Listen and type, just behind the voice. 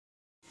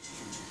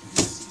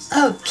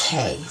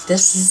Okay,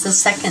 this is the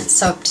second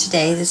soap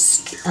today.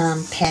 This is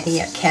Patti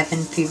at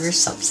Cabin Fever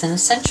Soaps and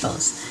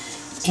Essentials.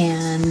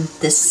 And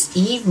this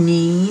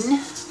evening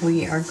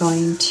we are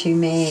going to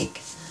make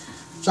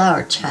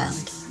Flower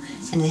Child.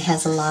 And it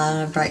has a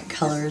lot of bright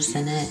colors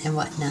in it and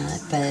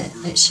whatnot, but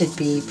it should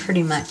be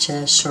pretty much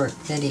a short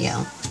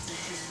video.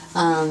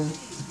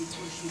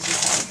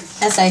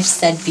 As I've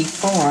said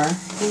before,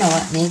 you know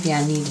what, maybe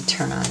I need to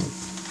turn on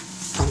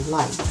a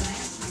light.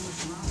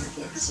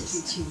 It's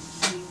just too...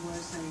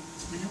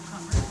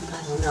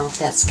 I don't know if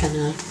that's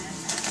gonna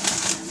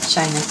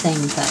shine a thing,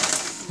 but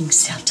you can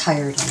see how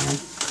tired I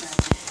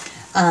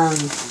am.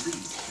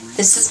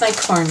 This is my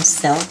corn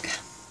silk,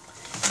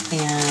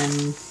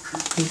 and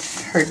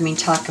you've heard me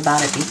talk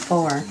about it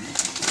before,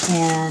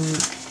 and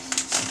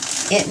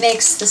it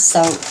makes the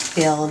soap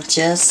feel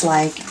just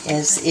like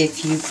as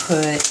if you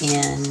put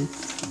in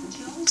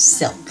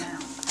silk,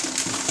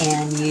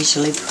 and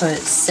usually put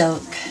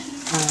silk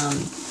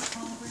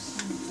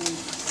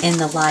in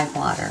the live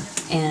water.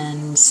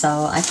 And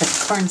so I put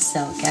the corn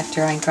silk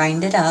after I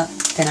grind it up,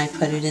 then I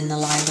put it in the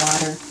live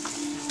water.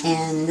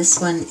 And this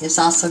one is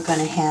also going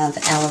to have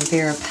aloe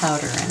vera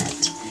powder in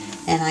it.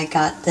 And I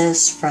got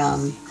this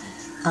from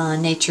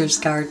Nature's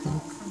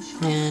Garden,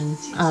 and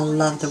I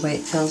love the way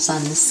it feels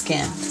on the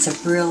skin. It's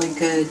a really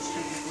good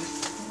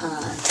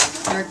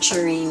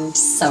nurturing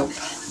soap.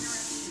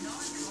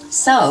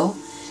 So,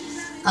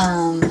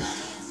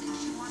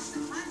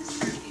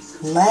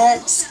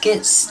 let's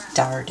get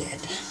started.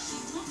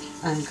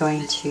 I'm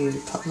going to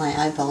put my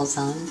eyeballs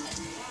on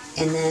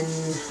and then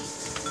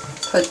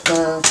put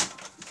the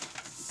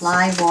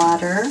live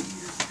water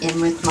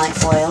in with my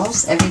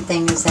oils.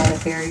 Everything is at a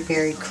very,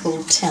 very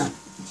cool temp.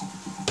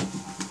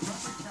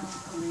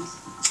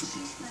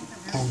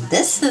 And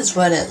this is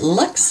what it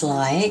looks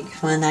like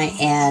when I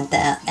add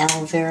that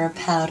aloe vera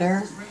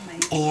powder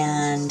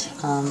and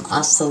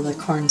also the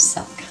corn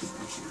silk.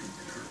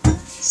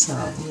 So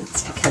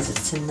it's because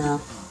it's in the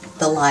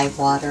live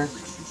water.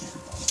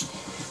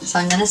 So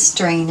I'm going to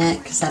strain it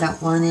because I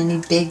don't want any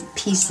big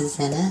pieces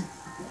in it.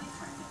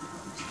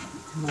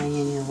 Am I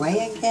in your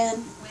way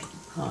again?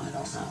 Oh, I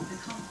don't know.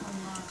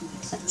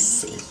 Let's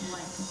see.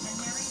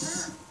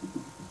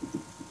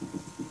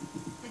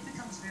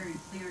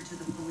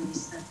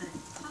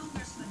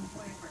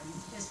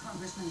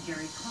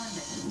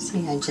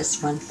 See, I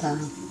just want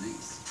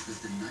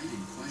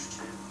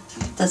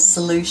the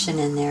solution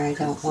in there. I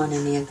don't want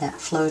any of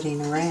that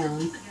floating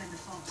around,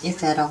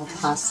 if at all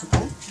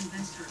possible.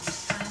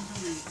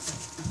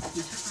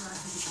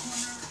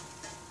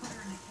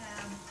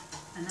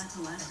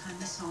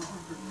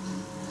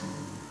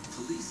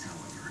 Police,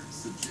 however,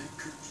 subject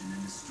Kirchen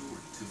and his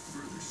story to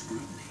further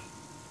scrutiny.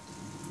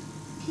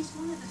 He's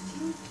one of the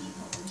few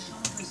people in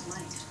Chandra's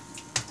life,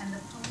 and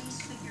the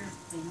police figure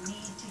they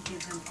need to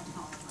give him a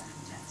polygraph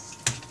test.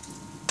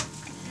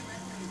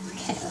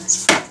 Okay,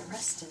 let's put the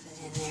rest of it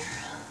in there.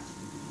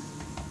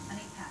 And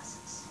he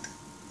passes.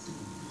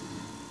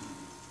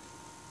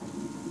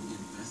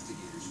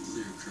 Investigators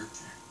clear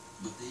Kirchen,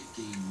 but they've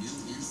gained new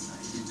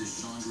insight into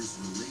Chandra's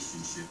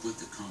relationship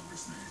with the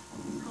congressman.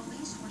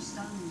 Police were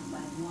stunned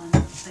by one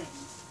thing.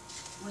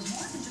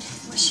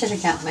 I should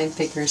have got my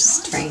bigger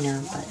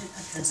strainer, but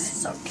this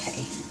is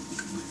okay.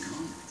 But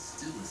Congress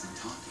still isn't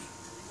talking.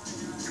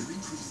 To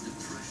increase the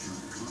pressure on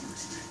the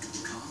congressman,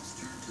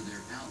 cops turn to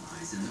their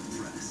allies in the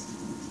press.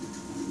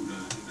 The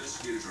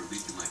investigators are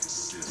leaking like a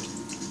sieve.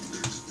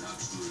 There's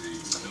absolutely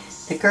no...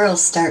 The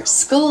girls start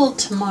school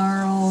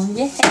tomorrow.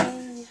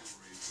 Yay!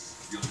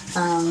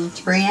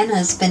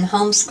 Brianna's been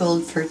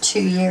homeschooled for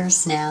 2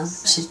 years now.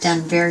 She's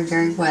done very,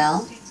 very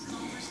well.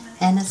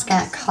 And has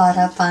got caught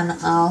up on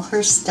all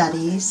her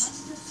studies.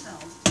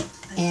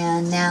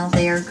 And now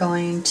they are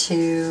going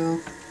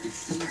to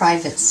a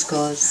private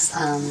school,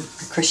 a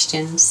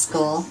Christian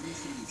school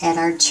at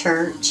our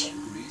church.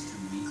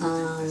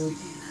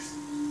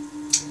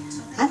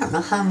 I don't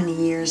know how many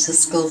years the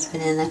school's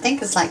been in. I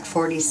think it's like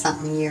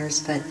 40-something years,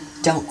 but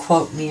don't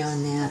quote me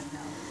on that.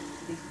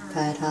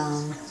 But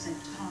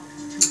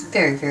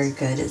very, very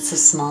good. It's a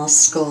small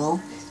school,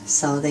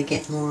 so they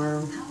get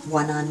more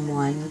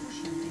one-on-one,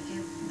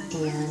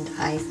 and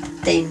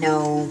they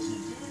know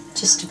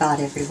just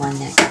about everyone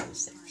that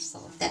goes there,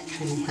 so that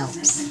kind of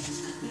helps.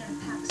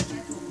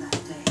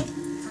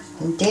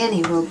 And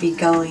Danny will be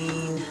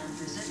going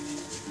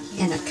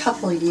in a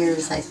couple of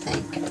years, I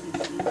think.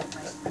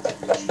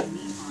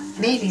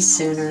 Maybe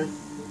sooner,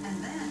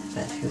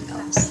 but who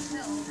knows.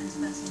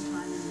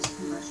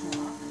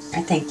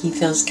 I think he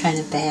feels kind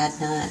of bad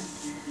not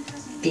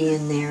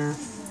being there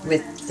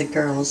with the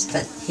girls,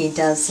 but he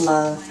does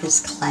love his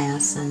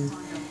class and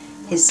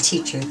his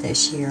teacher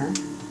this year.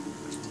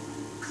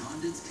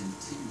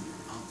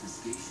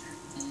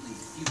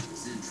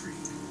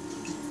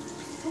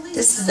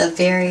 This is a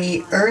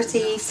very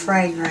earthy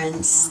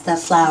fragrance, the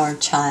Flower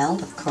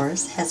Child, of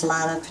course. It has a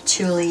lot of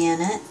patchouli in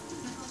it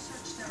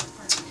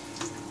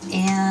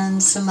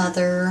and some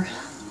other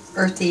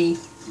earthy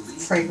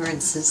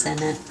fragrances in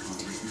it.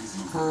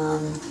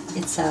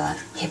 It's a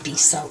hippie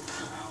soap.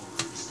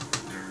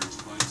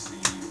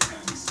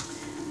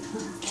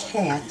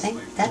 Okay, I think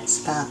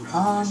that's about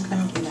all I'm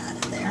going to get out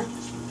of there.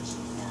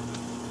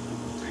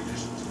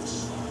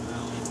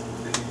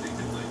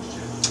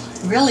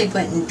 Really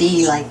wouldn't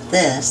be like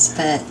this,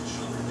 but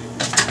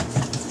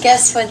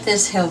guess what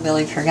this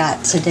hillbilly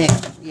forgot to do?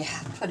 Yeah,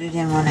 put it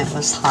in when it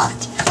was hot.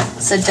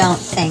 So don't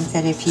think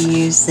that if you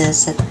use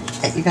this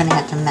that you're going to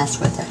have to mess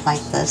with it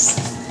like this.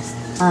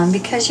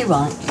 Because you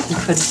won't. You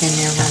put it in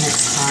there when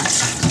it's hot.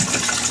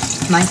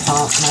 My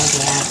fault, my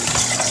bad.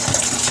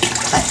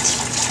 But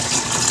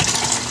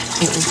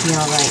it would be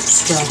alright.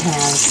 Still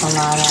has a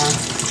lot of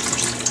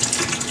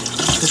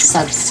the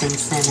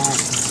substance in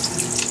it.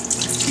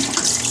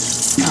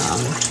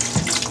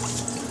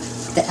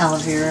 The aloe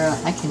vera,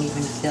 I can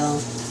even feel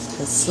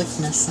the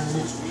slickness on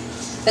it.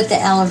 But the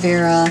aloe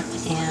vera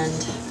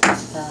and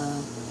the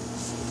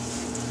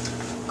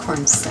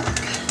corn silk.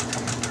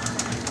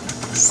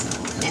 So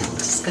now I'm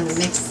just going to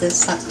mix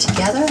this up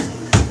together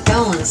and keep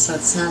going so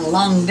it's not a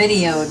long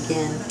video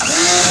again.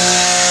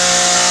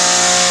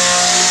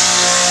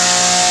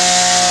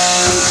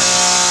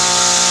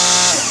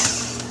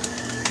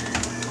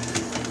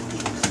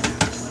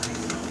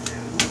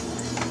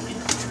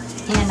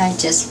 And I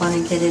just want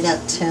to get it up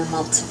to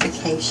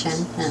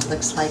emulsification, and it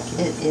looks like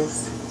it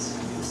is.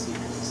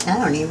 I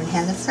don't even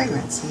have the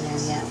fragrance in there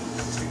yet.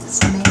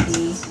 So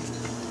maybe,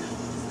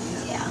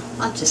 yeah,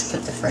 I'll just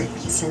put the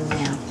fragrance in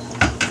now.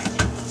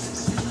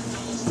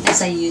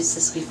 As I used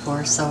this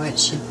before, so it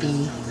should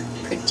be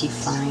pretty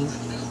fine.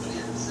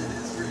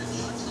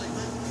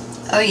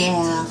 Oh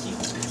yeah,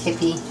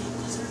 hippie.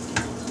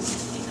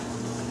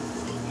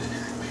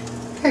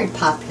 Very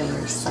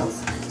popular soap.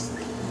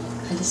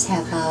 I just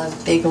have a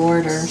big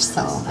order,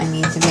 so I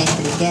need to make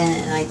it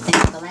again. And I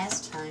think the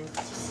last time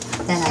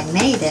that I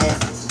made it,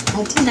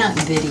 I did not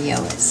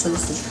video it, so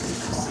this is pretty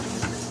cool.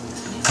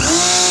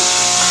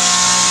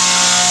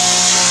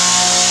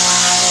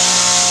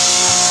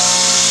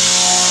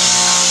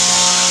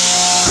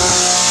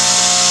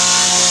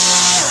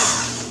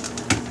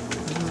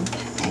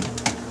 Okay,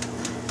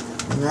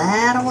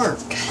 that'll work.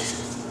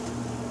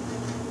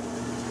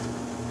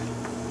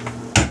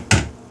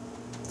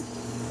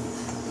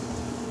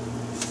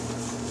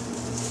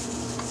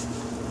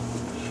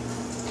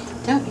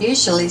 Don't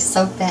usually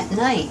soak that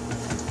night.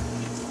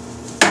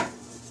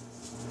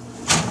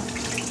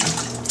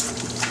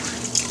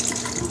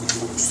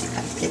 Let's see if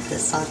I can get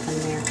this off in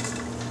there.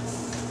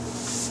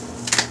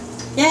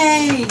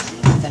 Yay!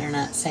 Better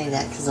not say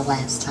that because the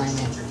last time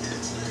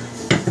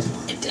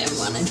it didn't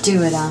want to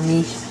do it on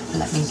me.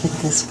 Let me get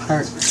this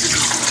part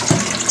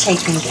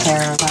taken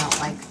care of. I don't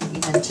like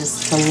even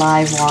just the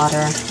live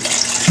water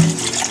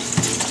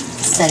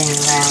setting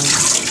around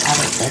out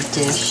of the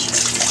dish.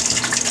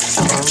 So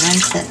we'll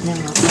rinse it and then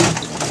we'll put it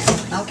in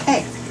there.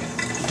 Okay.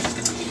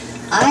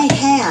 I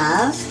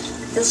have,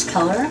 this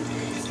color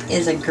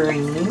is a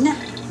green,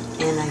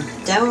 and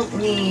I don't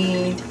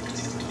need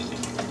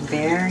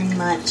very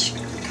much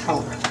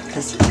color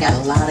because we've got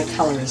a lot of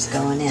colors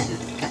going in.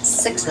 Got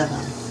 6 of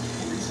them.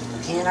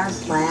 And our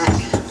black,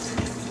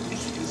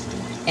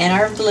 and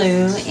our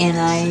blue, and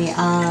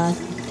I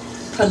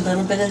put a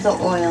little bit of the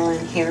oil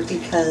in here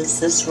because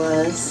this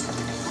was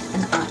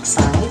an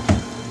oxide.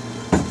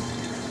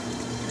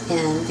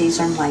 And these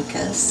are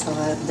micas, so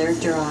they're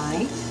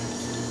dry.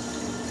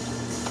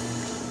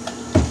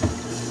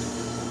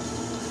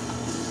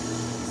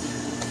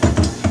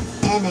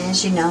 And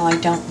as you know, I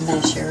don't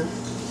measure.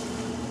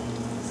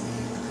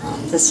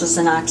 This was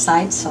an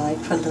oxide, so I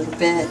put a little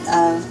bit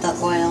of the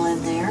oil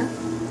in there,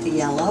 the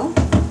yellow.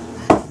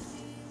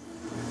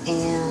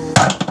 And,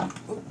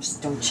 oops,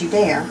 don't you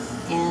dare.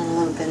 And a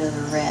little bit of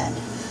the red.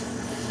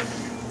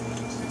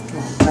 A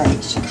little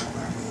reddish color.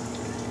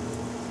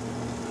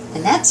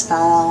 And that's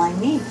about all I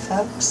need,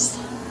 folks.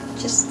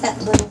 Just that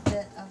little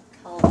bit of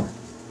color.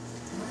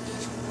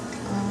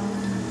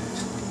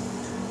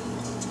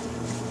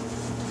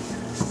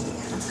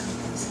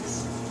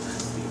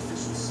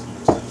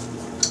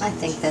 Yeah. I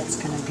think that's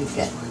going to be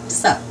good.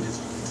 So,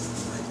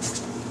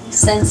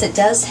 since it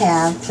does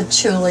have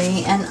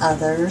patchouli and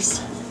others,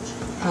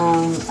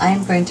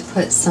 I'm going to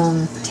put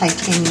some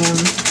titanium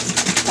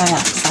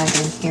dioxide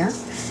in here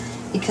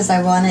because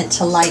I want it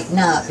to lighten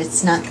up.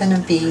 It's not going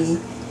to be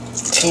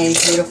a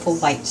beautiful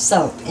white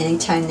soap.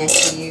 Anytime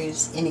that you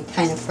use any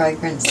kind of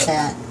fragrance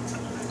that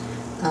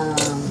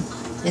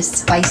is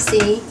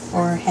spicy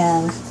or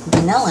has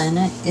vanilla in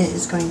it, it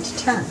is going to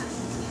turn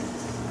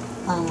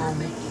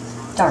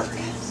dark.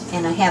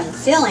 And I have a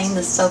feeling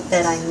the soap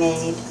that I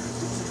made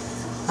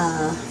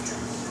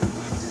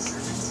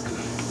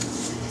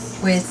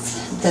with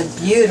the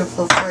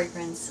beautiful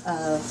fragrance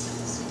of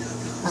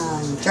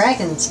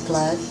dragon's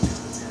blood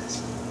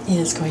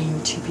is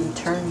going to be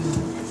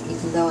turning.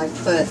 Even though I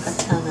put a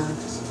ton of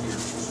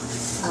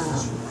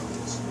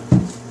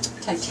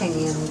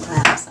titanium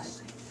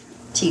dioxide,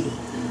 TD.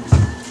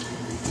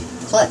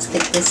 So let's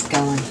get this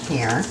going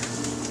here.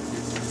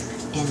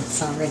 And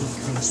it's already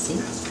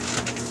greasy.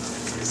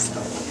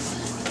 So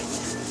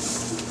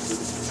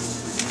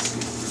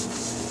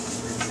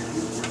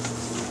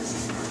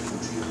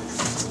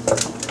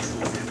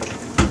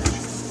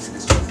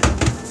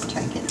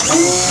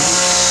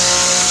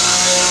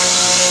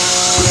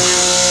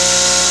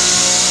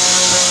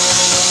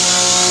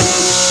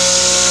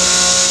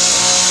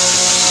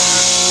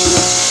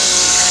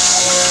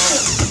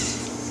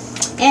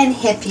And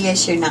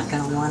hippie-ish, you're not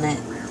going to want it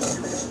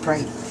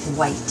bright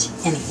white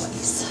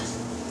anyways.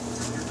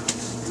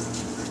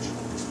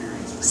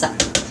 So,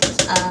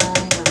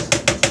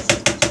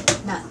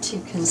 I'm not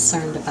too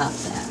concerned about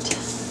that.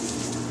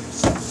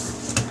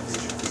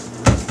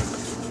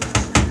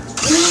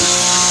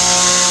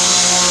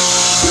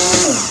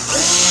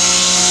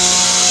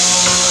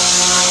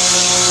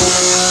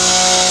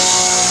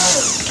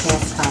 Okay,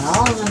 that's about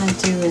all I'm going to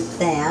do with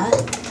that.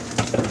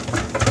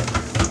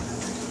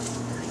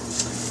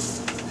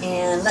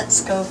 And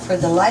let's go for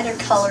the lighter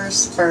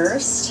colors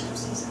first.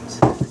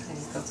 I'm going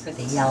to go for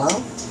the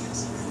yellow.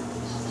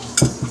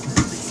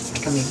 It's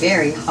going to be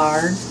very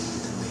hard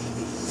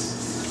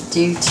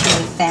due to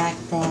the fact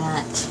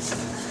that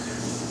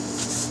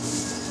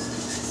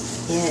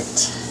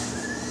it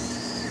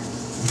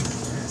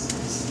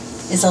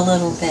is a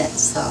little bit,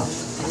 so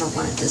I don't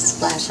want it to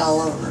splash all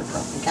over,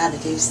 but we got to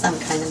do some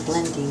kind of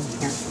blending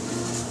here.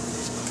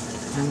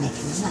 I'm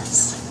making a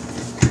mess.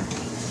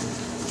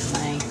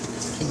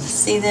 Can you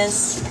see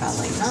this?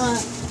 Probably not.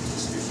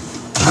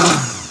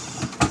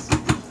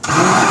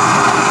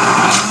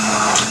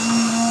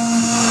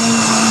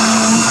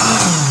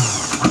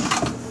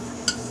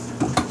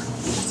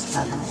 That's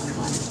about all I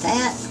wanted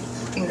that.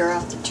 Finger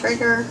off the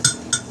trigger.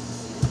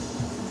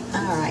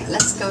 Alright,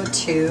 let's go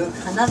to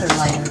another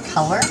lighter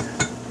color,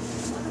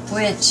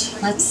 which,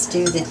 let's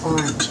do the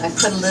orange. I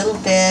put a little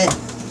bit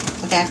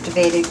of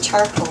activated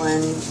charcoal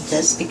in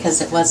this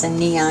because it was a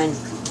neon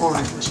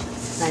orange.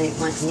 I didn't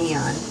want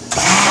neon.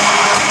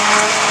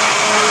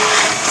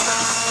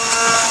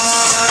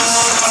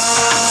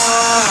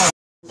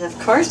 And of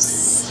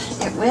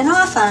course, it went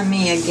off on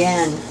me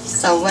again.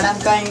 So what I'm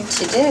going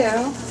to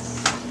do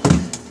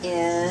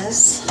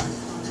is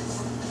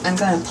I'm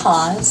going to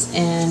pause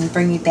and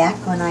bring you back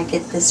when I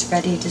get this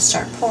ready to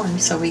start pouring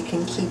so we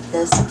can keep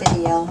this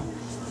video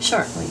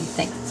short. What do you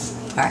think?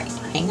 Alright,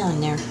 hang on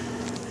there.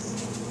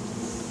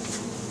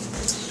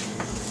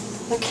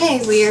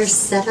 Okay, we are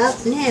set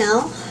up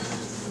now.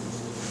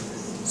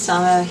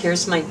 So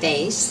here's my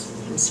base,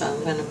 and so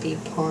I'm going to be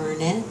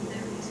pouring it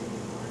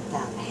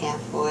about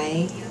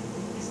halfway.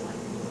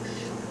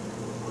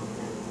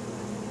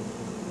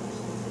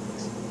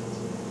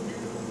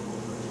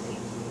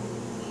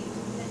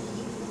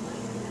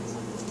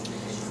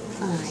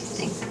 I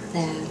think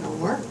that'll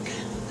work.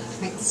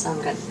 Right, so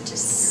I'm going to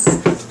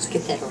let's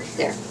get that over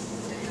there.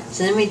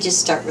 So then we just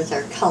start with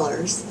our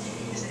colors,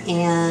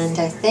 and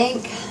I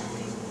think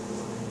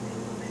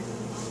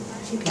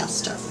maybe I'll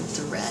start with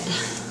the red.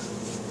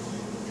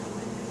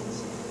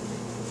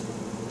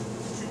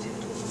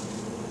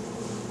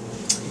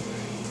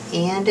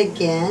 And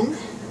again,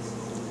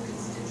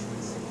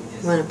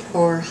 I'm going to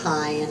pour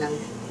high, and I'm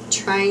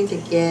trying to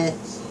get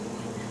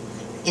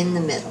in the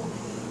middle.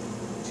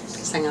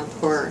 So I'm going to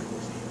pour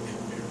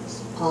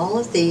all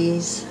of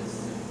these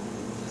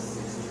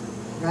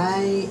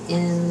right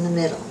in the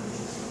middle.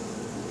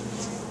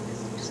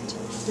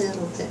 Just a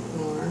little bit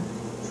more.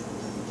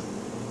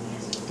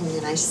 And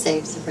then I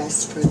save the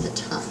rest for the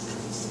top.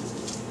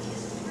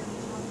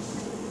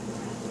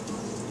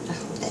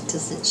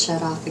 Doesn't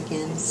shut off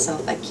again, so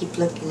if I keep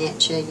looking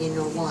at you, you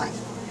know why.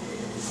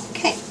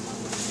 Okay.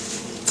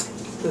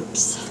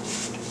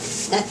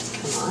 Oops. That to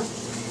come off.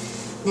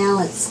 Now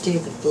let's do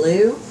the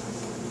blue.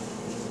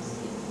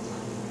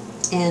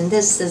 And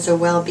this is a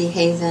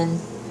well-behaving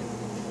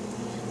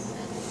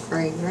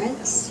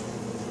fragrance,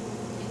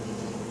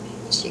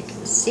 as you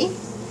can see.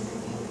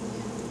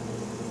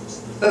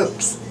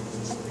 Oops.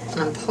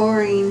 I'm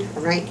pouring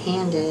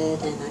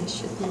right-handed, and I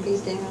shouldn't be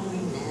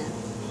doing that.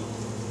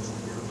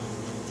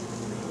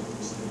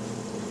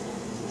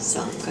 So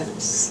I'm going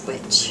to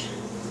switch.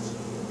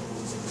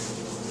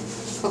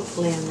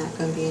 Hopefully I'm not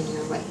going to be in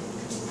your way.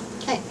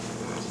 Okay,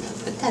 I'll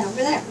put that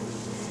over there.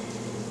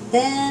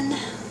 Then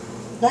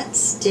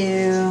let's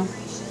do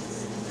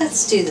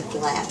the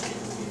black.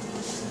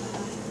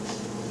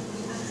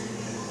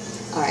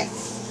 Alright.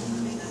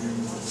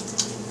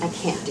 I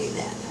can't do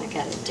that. I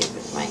got to do it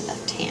with my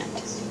left hand.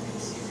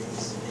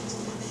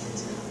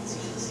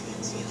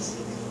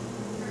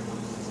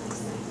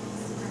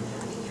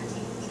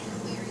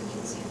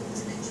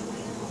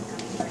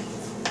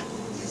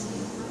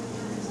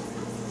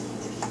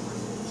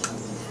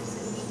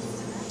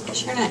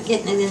 Sure not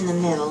getting it in the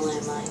middle,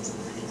 am I?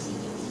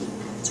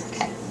 It's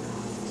okay.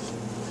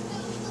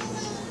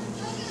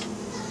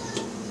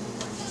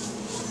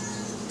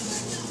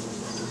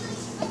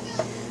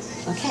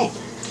 Okay,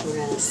 we're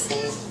going to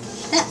save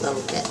that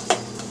little bit.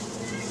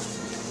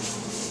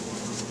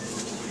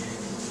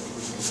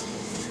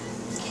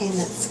 Okay,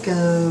 let's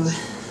go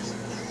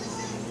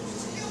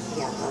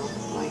yellow.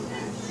 Why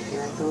not?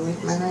 Here I go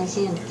with my right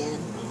hand again.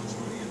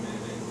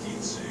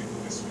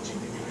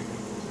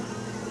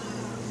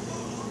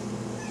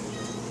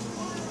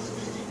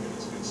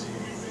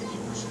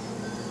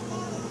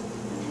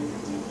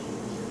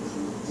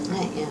 I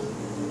am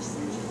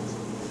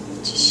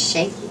just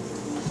shaking.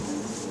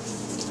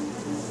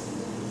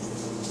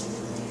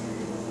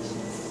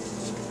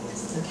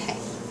 Okay.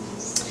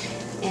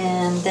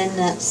 And then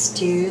let's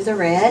do the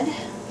red.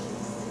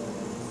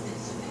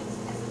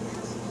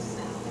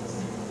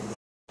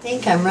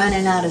 think I'm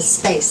running out of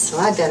space, so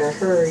I better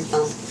hurry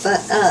my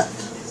butt up.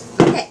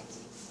 Okay,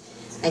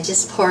 I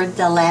just poured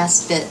the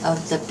last bit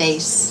of the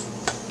base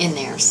in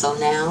there, so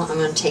now I'm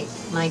going to take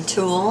my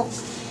tool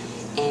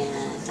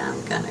and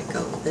I'm going to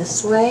go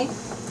this way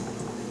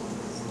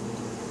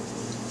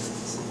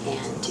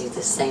and do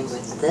the same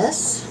with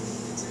this.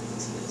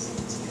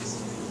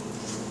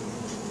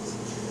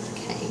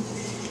 Okay,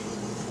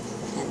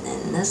 and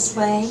then this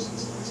way.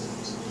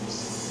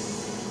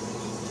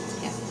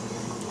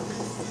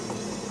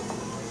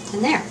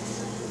 And there.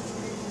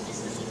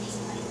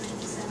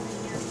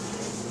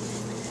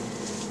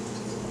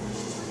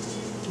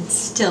 It's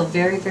still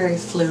very, very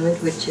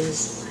fluid, which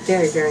is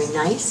very, very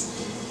nice.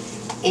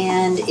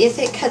 And if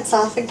it cuts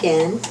off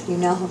again, you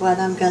know what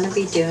I'm going to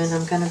be doing.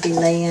 I'm going to be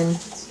laying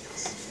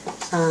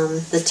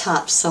the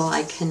top so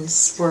I can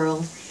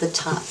swirl the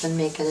top and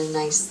make it a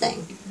nice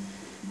thing.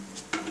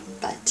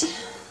 But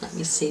let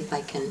me see if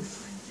I can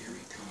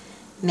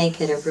make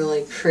it a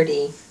really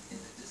pretty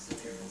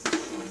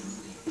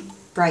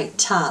bright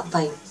top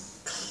by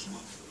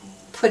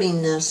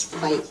putting this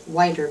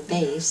lighter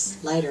base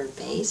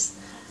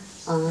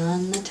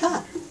on the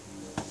top.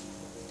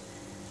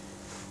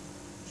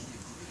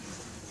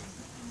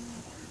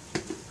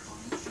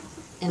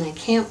 And I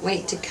can't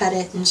wait to cut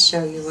it and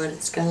show you what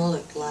it's going to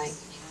look like.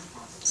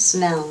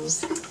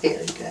 Smells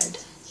very good.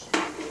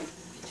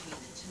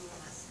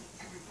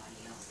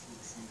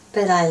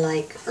 But I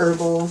like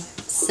herbal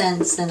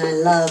scents and I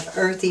love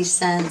earthy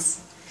scents.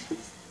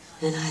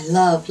 And I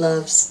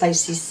love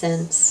spicy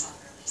scents,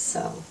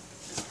 so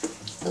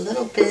a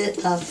little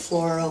bit of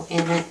floral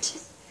in it.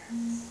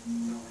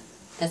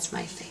 That's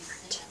my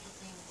favorite.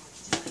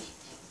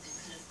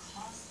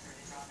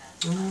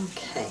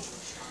 Okay,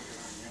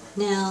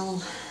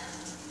 now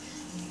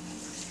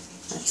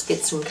let's get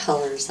some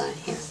colors on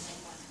here.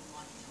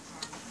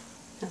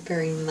 Not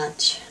very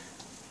much,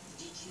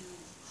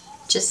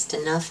 just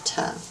enough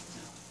to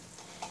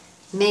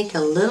make a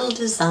little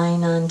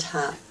design on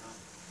top.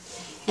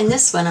 And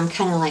this one I'm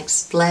kind of like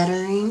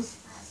splattering.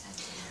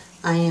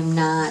 I am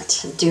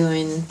not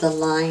doing the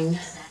line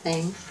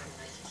thing.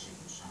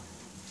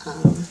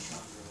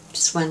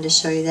 Just wanted to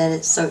show you that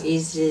it's so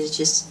easy to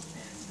just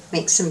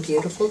make some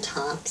beautiful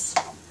tops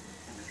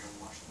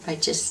by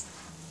just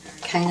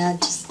kind of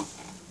just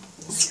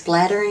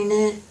splattering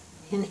it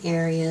in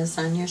areas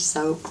on your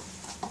soap.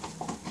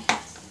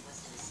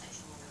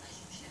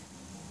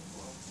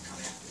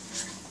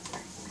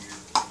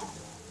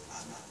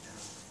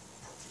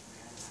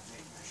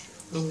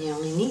 And you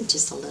only need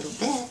just a little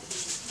bit.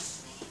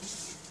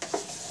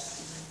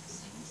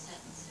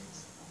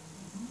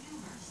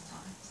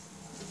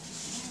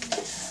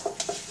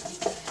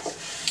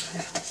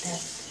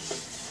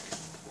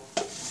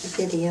 That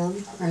video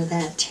or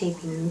that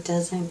taping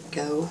doesn't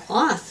go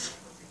off.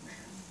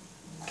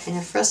 Kind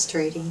of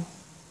frustrating.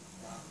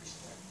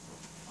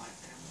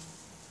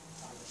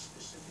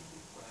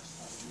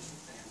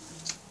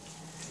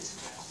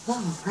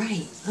 All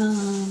right,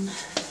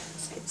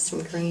 let's get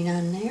some green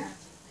on there.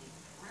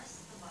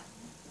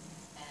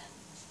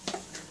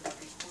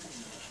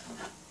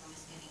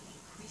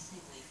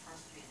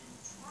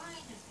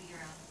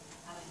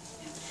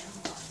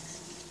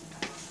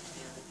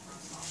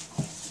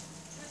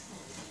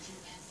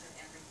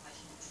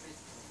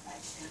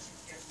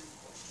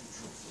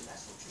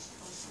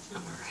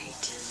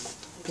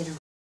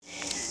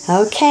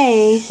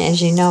 Okay,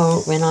 as you know,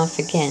 it went off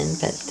again,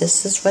 but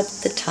this is what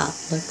the top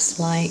looks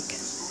like.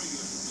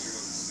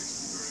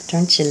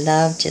 Don't you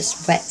love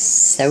just wet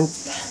soap?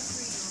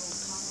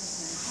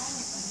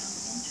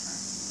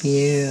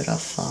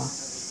 Beautiful.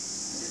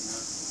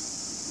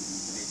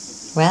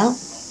 Well,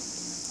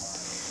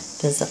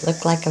 does it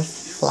look like a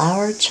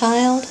flower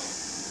child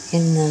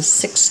in the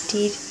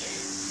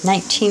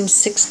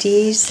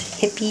 1960s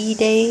hippie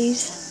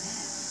days?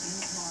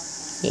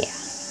 Yeah.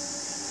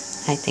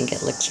 I think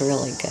it looks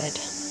really good.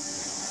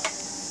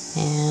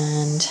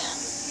 And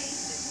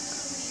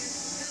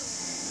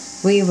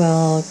we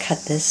will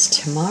cut this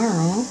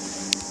tomorrow.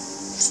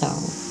 So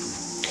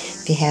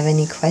if you have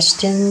any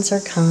questions or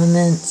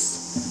comments,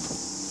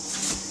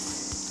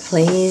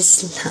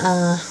 please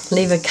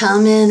leave a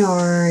comment,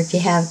 or if you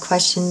have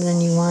questions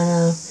and you want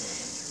to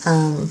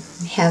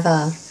have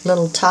a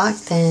little talk,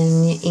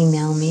 then you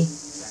email me.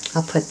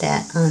 I'll put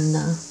that on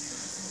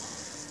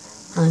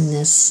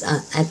this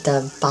at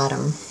the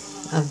bottom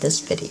of this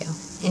video.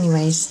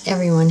 Anyways,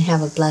 everyone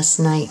have a blessed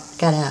night.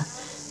 Got a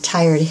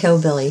tired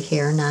hillbilly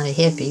here, not a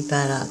hippie,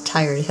 but a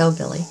tired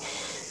hillbilly.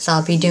 So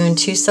I'll be doing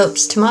 2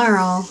 soaps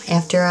tomorrow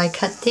after I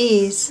cut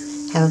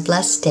these. Have a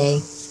blessed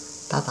day.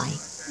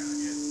 Bye-bye.